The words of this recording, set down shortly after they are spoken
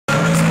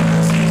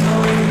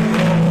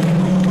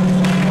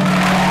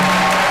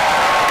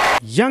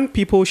Young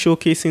people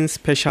showcasing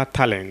special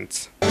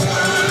talents.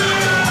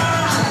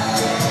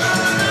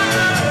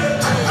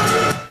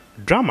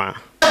 Drama.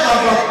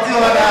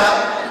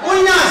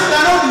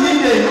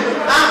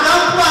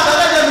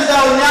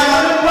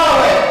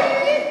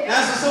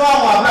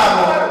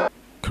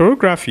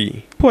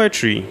 Choreography.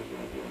 Poetry.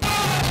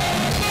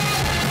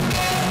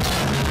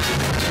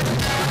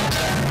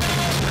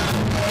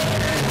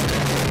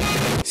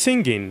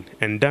 Singing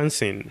and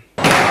dancing.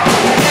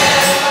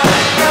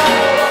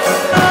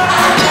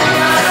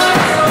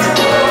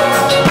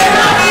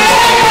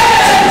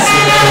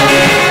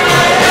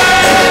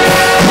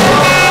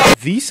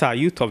 These are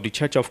youth of the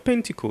Church of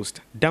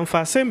Pentecost,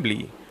 Danfa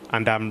Assembly,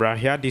 and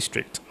Amrahia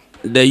District.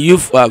 The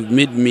youth have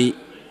made me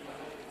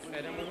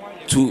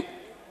to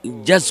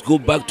just go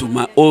back to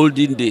my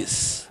olden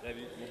days.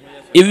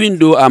 Even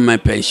though I'm a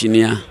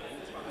pensioner,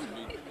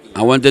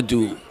 I wanted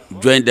to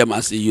join them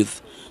as a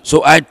youth.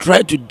 So I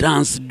tried to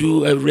dance,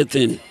 do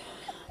everything,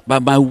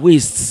 but my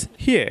waist.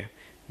 Here,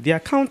 their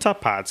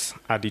counterparts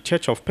at the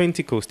Church of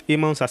Pentecost,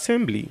 Emmaus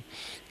Assembly,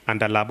 and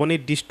the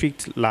Labone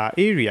District La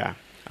area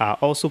are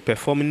also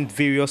performing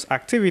various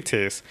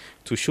activities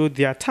to show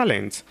their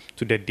talents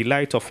to the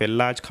delight of a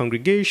large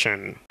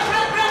congregation.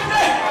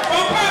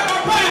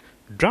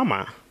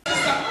 Drama.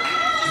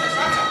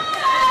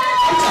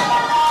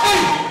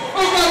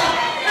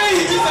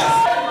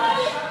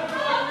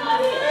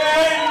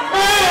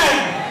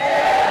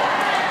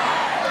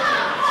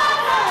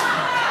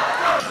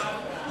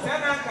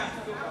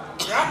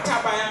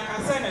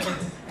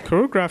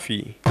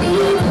 Choreography.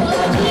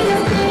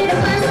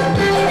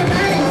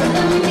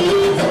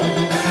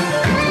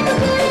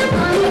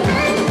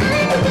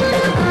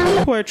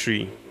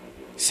 Poetry,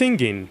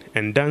 singing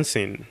and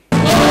dancing.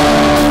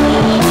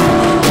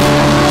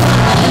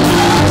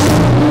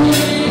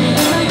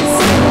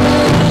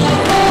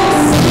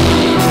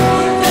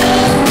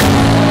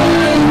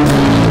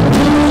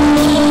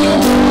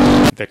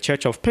 The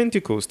Church of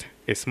Pentecost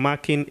is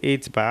marking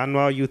its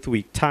biannual Youth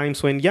Week,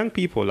 times when young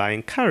people are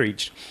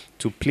encouraged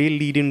to play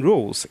leading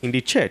roles in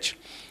the church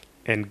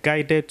and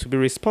guided to be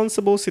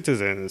responsible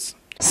citizens.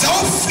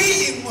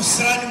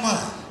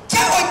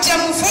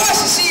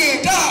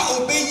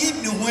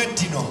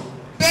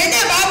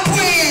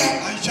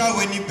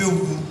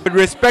 With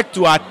respect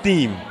to our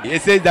theme,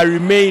 it says that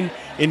remain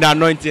in the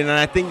anointing, and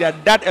I think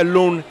that that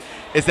alone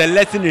is a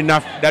lesson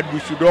enough that we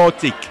should all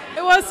take.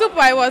 It was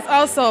super, it was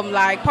awesome,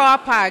 like power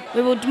pack.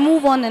 We would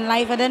move on in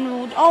life, and then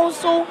we would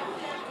also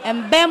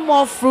bear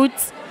more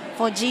fruits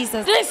for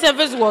Jesus. Today's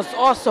service was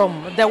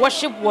awesome. The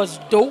worship was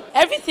dope.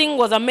 Everything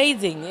was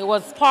amazing. It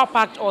was power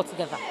packed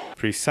altogether.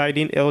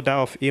 Presiding elder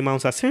of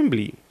Emmaus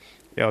Assembly,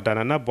 Elder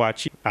Nana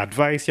Boachi,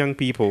 advised young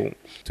people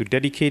to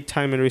dedicate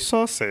time and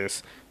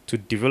resources to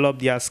develop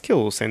their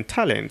skills and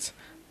talents,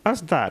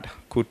 as that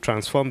could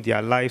transform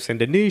their lives and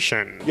the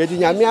nation. A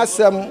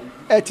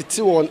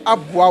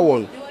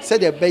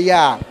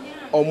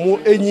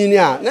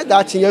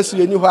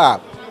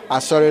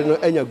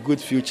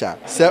good future.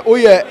 So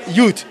we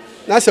youth.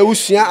 Na se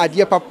usia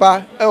adie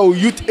papa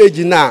youth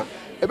age na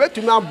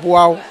ebetumi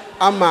aboa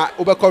ama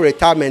obekọ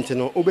retirement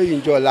no obe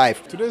enjoy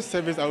life. Today's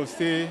service, I would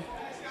say,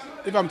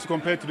 if I'm to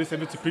compare today's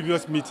service to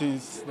previous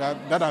meetings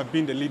that have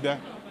been the leader,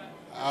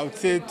 I would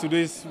say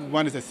today's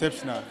one is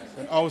exceptional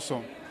and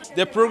awesome.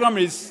 The program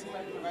is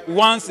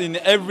once in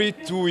every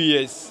 2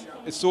 years,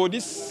 so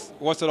this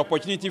was an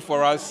opportunity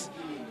for us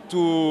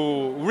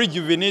to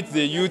rejuvenate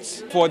the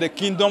youth for the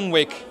kingdom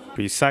work.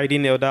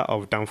 Presiding elder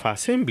of Danfa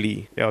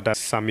Assembly, Elder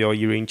Samuel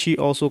Yirinchi,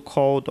 also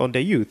called on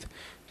the youth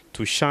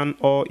to shun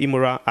all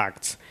immoral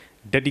acts,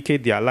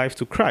 dedicate their life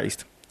to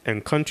Christ,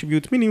 and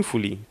contribute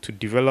meaningfully to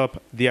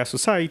develop their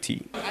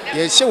society.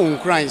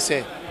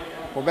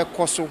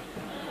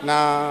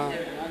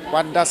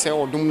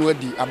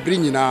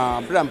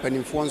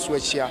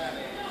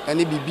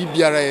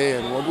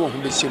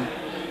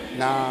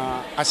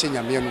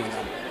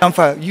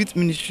 For youth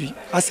ministry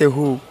as a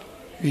whole,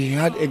 we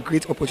had a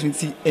great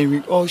opportunity, and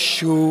we all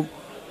show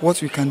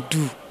what we can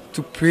do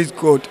to praise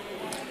God,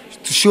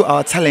 to show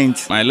our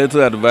talent. My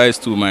little advice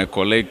to my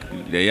colleague,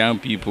 the young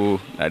people,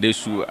 that they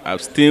should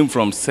abstain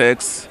from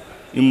sex,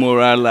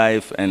 immoral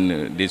life,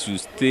 and they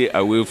should stay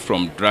away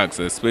from drugs,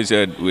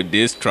 especially with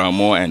this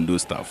trauma and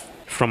those stuff.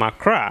 From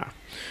Accra,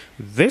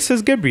 this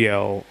is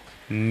Gabriel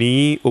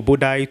Ni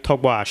Obodai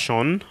Togbo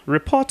Ashon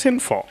reporting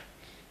for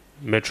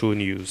Metro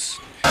News.